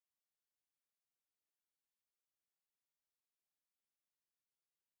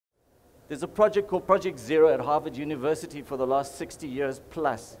There's a project called Project Zero at Harvard University for the last 60 years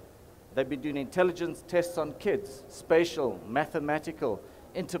plus. They've been doing intelligence tests on kids, spatial, mathematical,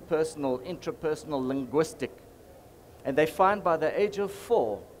 interpersonal, intrapersonal, linguistic. And they find by the age of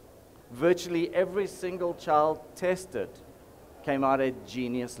 4, virtually every single child tested came out at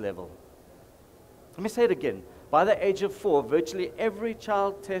genius level. Let me say it again. By the age of 4, virtually every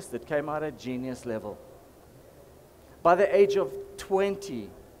child tested came out at genius level. By the age of 20,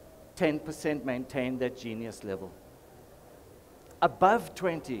 10% maintained that genius level. Above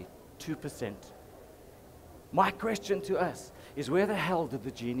 20, 2%. My question to us is, where the hell did the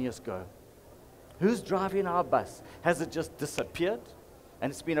genius go? Who's driving our bus? Has it just disappeared?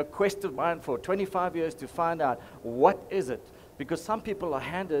 And it's been a quest of mine for 25 years to find out, what is it? Because some people are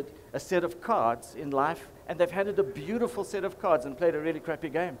handed a set of cards in life, and they've handed a beautiful set of cards and played a really crappy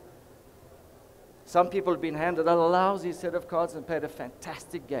game. Some people have been handed a lousy set of cards and played a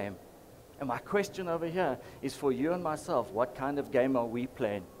fantastic game. And my question over here is for you and myself, what kind of game are we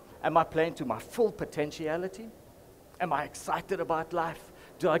playing? Am I playing to my full potentiality? Am I excited about life?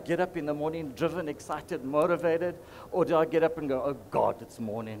 Do I get up in the morning driven, excited, motivated? Or do I get up and go, oh God, it's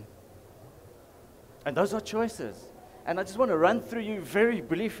morning? And those are choices. And I just want to run through you very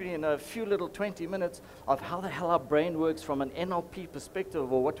briefly in a few little 20 minutes of how the hell our brain works from an NLP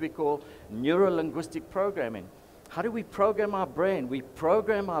perspective, or what we call neuro-linguistic programming. How do we program our brain? We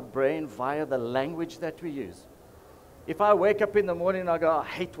program our brain via the language that we use. If I wake up in the morning and I go, I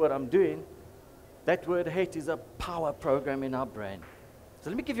hate what I'm doing, that word hate is a power program in our brain. So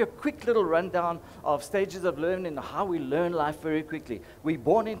let me give you a quick little rundown of stages of learning and how we learn life very quickly. We're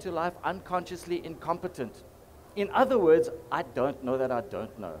born into life unconsciously incompetent. In other words, I don't know that I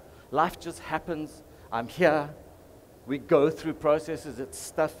don't know. Life just happens. I'm here. We go through processes.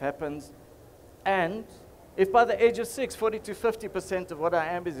 Stuff happens. And if by the age of 6, 40 to 50% of what I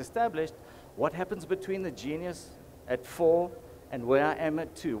am is established, what happens between the genius at 4 and where I am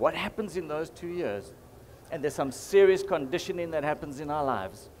at 2? What happens in those 2 years? And there's some serious conditioning that happens in our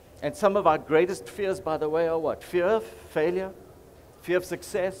lives. And some of our greatest fears, by the way, are what? Fear of failure, fear of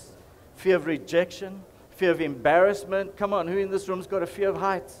success, fear of rejection, fear of embarrassment. Come on, who in this room's got a fear of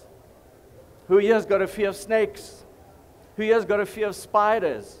heights? Who here's got a fear of snakes? Who here's got a fear of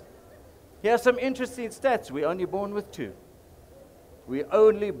spiders? Here are some interesting stats. We're only born with 2. We're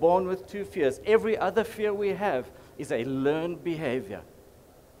only born with 2 fears. Every other fear we have is a learned behavior.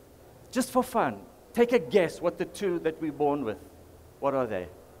 Just for fun, take a guess what the 2 that we're born with. What are they?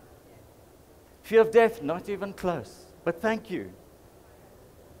 Fear of death, not even close. But thank you.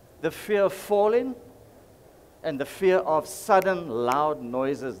 The fear of falling and the fear of sudden loud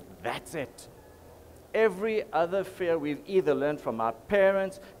noises, that's it. Every other fear we've either learned from our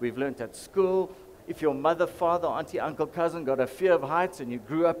parents, we've learned at school. If your mother, father, auntie, uncle, cousin got a fear of heights and you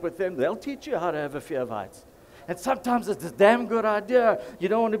grew up with them, they'll teach you how to have a fear of heights. And sometimes it's a damn good idea. You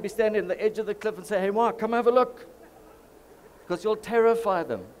don't want to be standing on the edge of the cliff and say, hey, Mark, come have a look. Because you'll terrify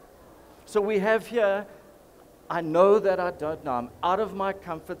them. So we have here, I know that I don't know. I'm out of my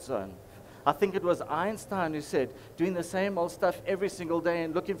comfort zone. I think it was Einstein who said, doing the same old stuff every single day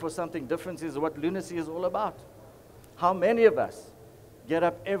and looking for something different is what lunacy is all about. How many of us get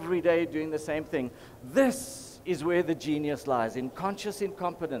up every day doing the same thing? This is where the genius lies, in conscious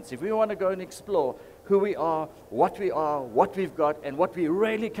incompetence. If we want to go and explore who we are, what we've got, and what we're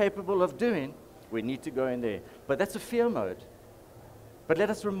really capable of doing, we need to go in there. But that's a fear mode. But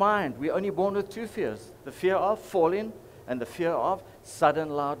let us remind, we're only born with 2 fears, the fear of falling and the fear of sudden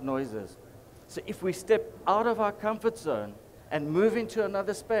loud noises. So if we step out of our comfort zone and move into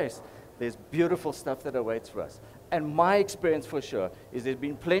another space, there's beautiful stuff that awaits for us. And my experience for sure is there's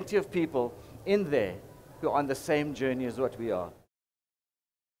been plenty of people in there who are on the same journey as what we are.